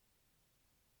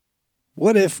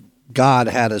What if God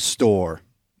had a store?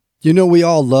 You know, we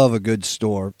all love a good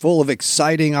store, full of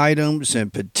exciting items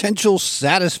and potential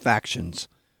satisfactions.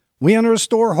 We enter a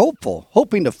store hopeful,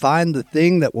 hoping to find the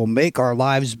thing that will make our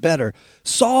lives better,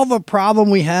 solve a problem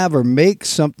we have, or make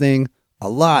something a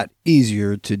lot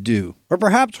easier to do. Or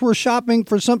perhaps we're shopping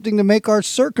for something to make our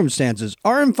circumstances,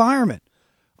 our environment,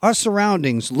 our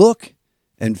surroundings look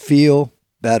and feel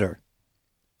better.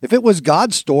 If it was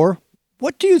God's store,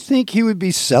 what do you think he would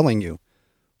be selling you?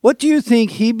 What do you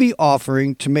think he'd be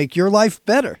offering to make your life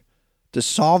better, to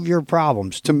solve your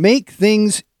problems, to make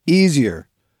things easier?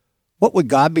 What would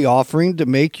God be offering to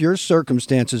make your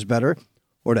circumstances better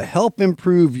or to help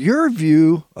improve your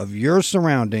view of your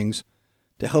surroundings,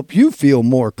 to help you feel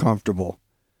more comfortable?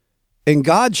 In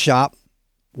God's shop,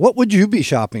 what would you be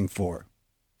shopping for?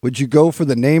 Would you go for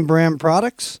the name brand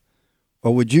products,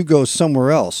 or would you go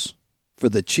somewhere else for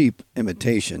the cheap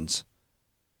imitations?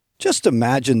 Just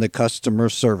imagine the customer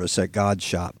service at God's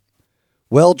shop.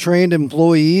 Well-trained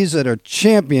employees that are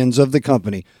champions of the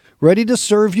company, ready to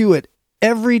serve you at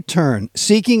every turn,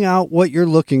 seeking out what you're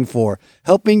looking for,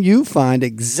 helping you find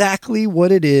exactly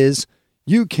what it is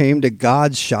you came to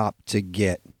God's shop to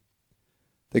get.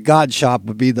 The God shop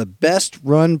would be the best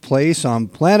run place on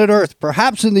planet Earth,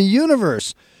 perhaps in the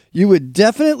universe. You would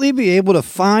definitely be able to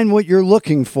find what you're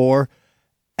looking for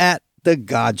at the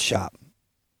God shop.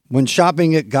 When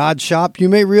shopping at God's shop, you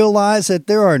may realize that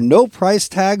there are no price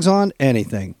tags on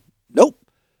anything. Nope.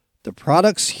 The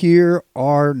products here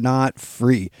are not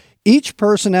free. Each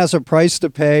person has a price to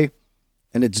pay,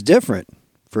 and it's different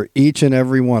for each and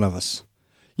every one of us.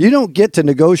 You don't get to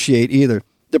negotiate either.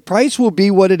 The price will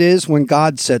be what it is when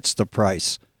God sets the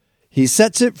price. He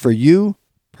sets it for you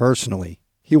personally.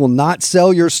 He will not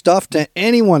sell your stuff to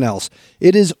anyone else.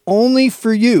 It is only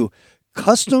for you,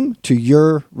 custom to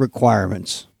your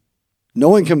requirements. No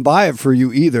one can buy it for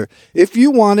you either. If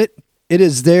you want it, it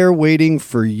is there waiting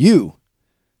for you.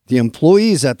 The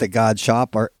employees at the God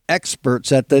shop are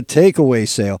experts at the takeaway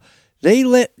sale. They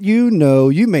let you know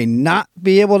you may not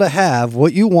be able to have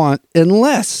what you want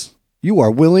unless you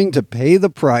are willing to pay the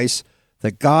price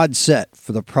that God set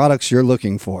for the products you're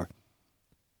looking for.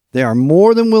 They are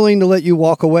more than willing to let you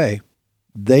walk away.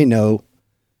 They know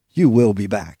you will be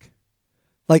back.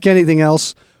 Like anything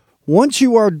else, once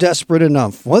you are desperate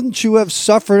enough, once you have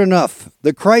suffered enough,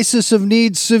 the crisis of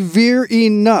need severe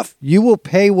enough, you will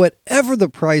pay whatever the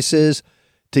price is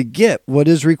to get what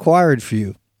is required for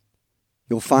you.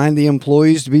 You'll find the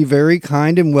employees to be very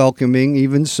kind and welcoming,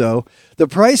 even so. The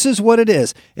price is what it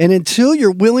is, and until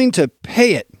you're willing to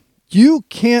pay it, you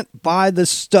can't buy the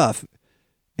stuff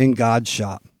in God's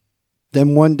shop.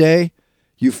 Then one day,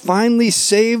 you finally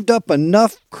saved up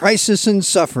enough crisis and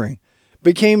suffering,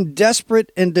 became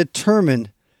desperate and determined,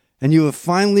 and you have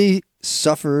finally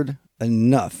suffered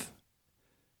enough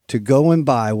to go and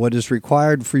buy what is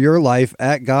required for your life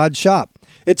at God's shop.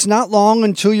 It's not long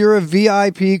until you're a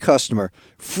VIP customer,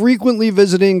 frequently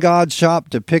visiting God's shop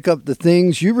to pick up the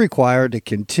things you require to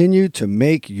continue to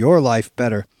make your life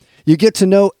better. You get to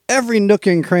know every nook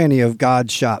and cranny of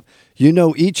God's shop. You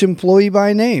know each employee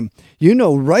by name. You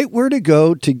know right where to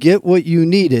go to get what you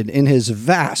needed in his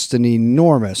vast and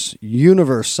enormous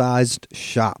universe-sized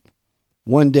shop.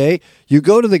 One day, you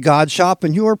go to the God shop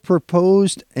and you are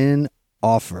proposed an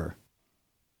offer.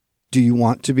 Do you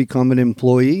want to become an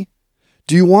employee?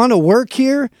 Do you want to work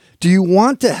here? Do you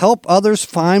want to help others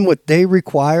find what they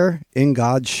require in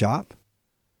God's shop?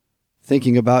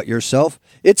 Thinking about yourself,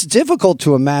 it's difficult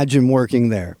to imagine working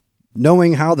there.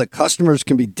 Knowing how the customers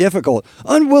can be difficult,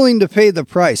 unwilling to pay the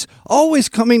price, always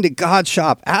coming to God's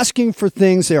shop, asking for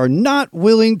things they are not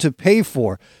willing to pay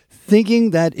for,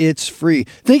 thinking that it's free,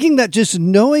 thinking that just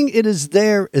knowing it is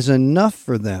there is enough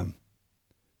for them.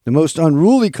 The most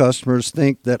unruly customers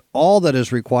think that all that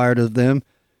is required of them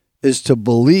is to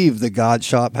believe the God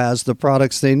shop has the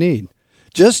products they need.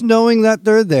 Just knowing that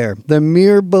they're there, the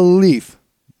mere belief,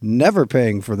 never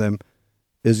paying for them,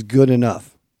 is good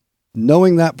enough.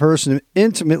 Knowing that person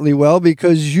intimately well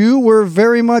because you were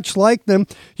very much like them,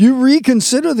 you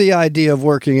reconsider the idea of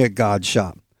working at God's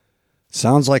shop.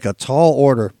 Sounds like a tall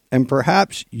order, and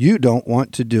perhaps you don't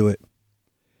want to do it.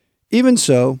 Even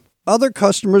so, other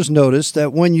customers notice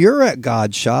that when you're at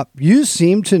God's shop, you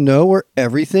seem to know where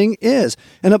everything is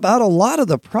and about a lot of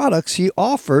the products he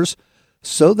offers,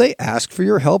 so they ask for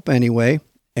your help anyway,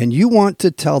 and you want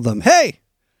to tell them, "Hey,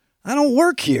 I don't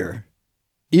work here."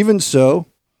 Even so,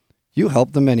 you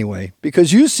help them anyway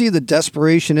because you see the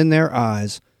desperation in their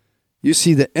eyes. You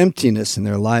see the emptiness in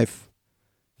their life.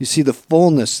 You see the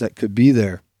fullness that could be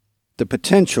there, the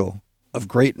potential of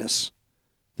greatness,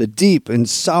 the deep and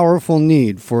sorrowful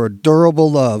need for a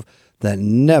durable love, that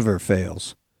never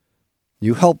fails.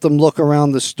 You help them look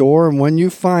around the store, and when you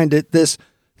find it, this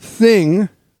thing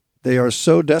they are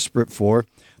so desperate for,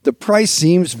 the price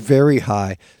seems very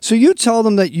high. So you tell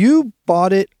them that you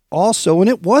bought it also, and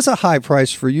it was a high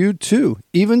price for you too.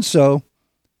 Even so,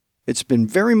 it's been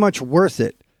very much worth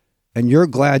it, and you're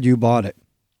glad you bought it.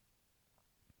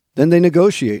 Then they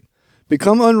negotiate,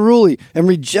 become unruly, and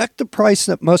reject the price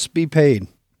that must be paid.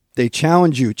 They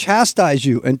challenge you, chastise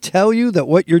you, and tell you that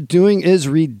what you're doing is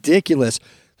ridiculous,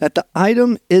 that the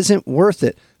item isn't worth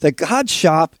it, that God's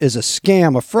shop is a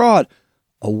scam, a fraud,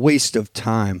 a waste of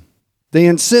time. They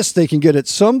insist they can get it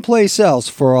someplace else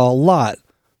for a lot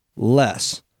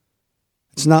less.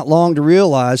 It's not long to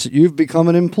realize that you've become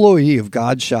an employee of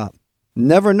God's shop,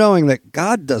 never knowing that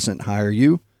God doesn't hire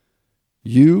you.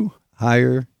 You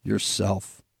hire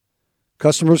yourself.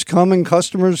 Customers come and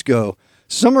customers go.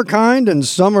 Some are kind and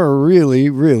some are really,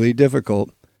 really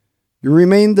difficult. You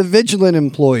remain the vigilant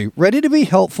employee, ready to be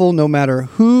helpful no matter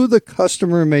who the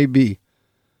customer may be.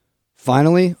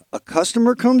 Finally, a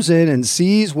customer comes in and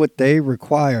sees what they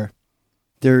require.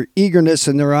 Their eagerness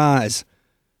in their eyes,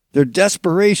 their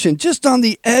desperation, just on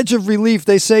the edge of relief,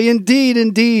 they say, "Indeed,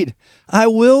 indeed, I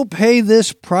will pay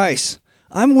this price.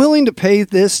 I'm willing to pay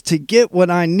this to get what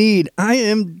I need. I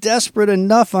am desperate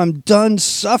enough. I'm done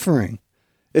suffering."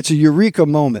 It's a eureka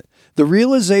moment. The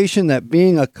realization that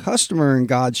being a customer in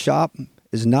God's shop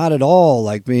is not at all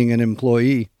like being an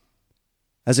employee.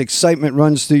 As excitement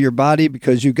runs through your body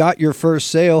because you got your first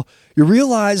sale, you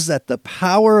realize that the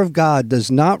power of God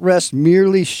does not rest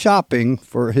merely shopping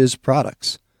for his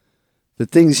products. The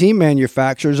things he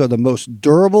manufactures are the most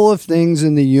durable of things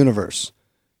in the universe.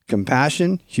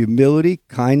 Compassion, humility,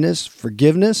 kindness,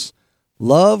 forgiveness,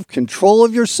 love, control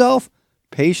of yourself,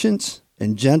 patience,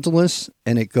 and gentleness,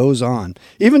 and it goes on.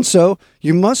 Even so,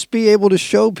 you must be able to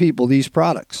show people these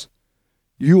products.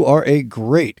 You are a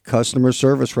great customer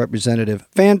service representative,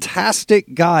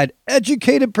 fantastic guide,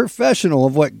 educated professional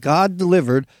of what God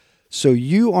delivered, so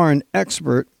you are an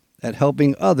expert at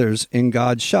helping others in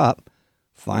God's shop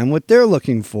find what they're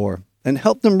looking for and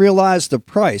help them realize the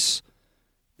price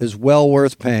is well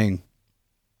worth paying.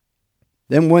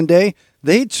 Then one day,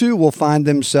 they too will find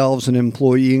themselves an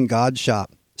employee in God's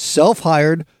shop,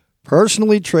 self-hired,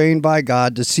 personally trained by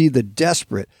God to see the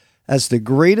desperate as the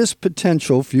greatest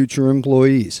potential future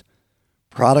employees.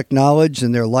 Product knowledge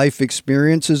and their life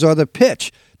experiences are the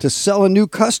pitch to sell a new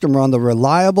customer on the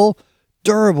reliable,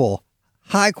 durable,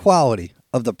 high quality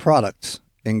of the products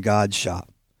in God's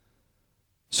shop.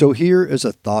 So here is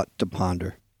a thought to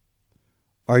ponder.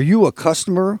 Are you a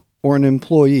customer or an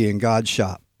employee in God's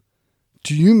shop?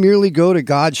 Do you merely go to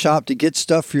God's shop to get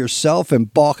stuff for yourself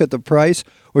and balk at the price?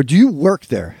 Or do you work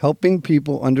there helping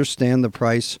people understand the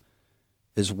price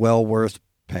is well worth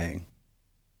paying?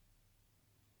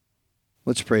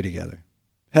 Let's pray together.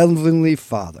 Heavenly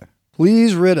Father,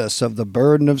 please rid us of the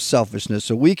burden of selfishness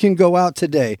so we can go out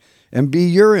today and be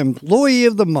your employee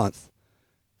of the month,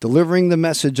 delivering the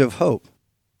message of hope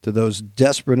to those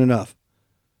desperate enough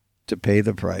to pay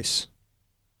the price.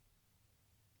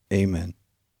 Amen.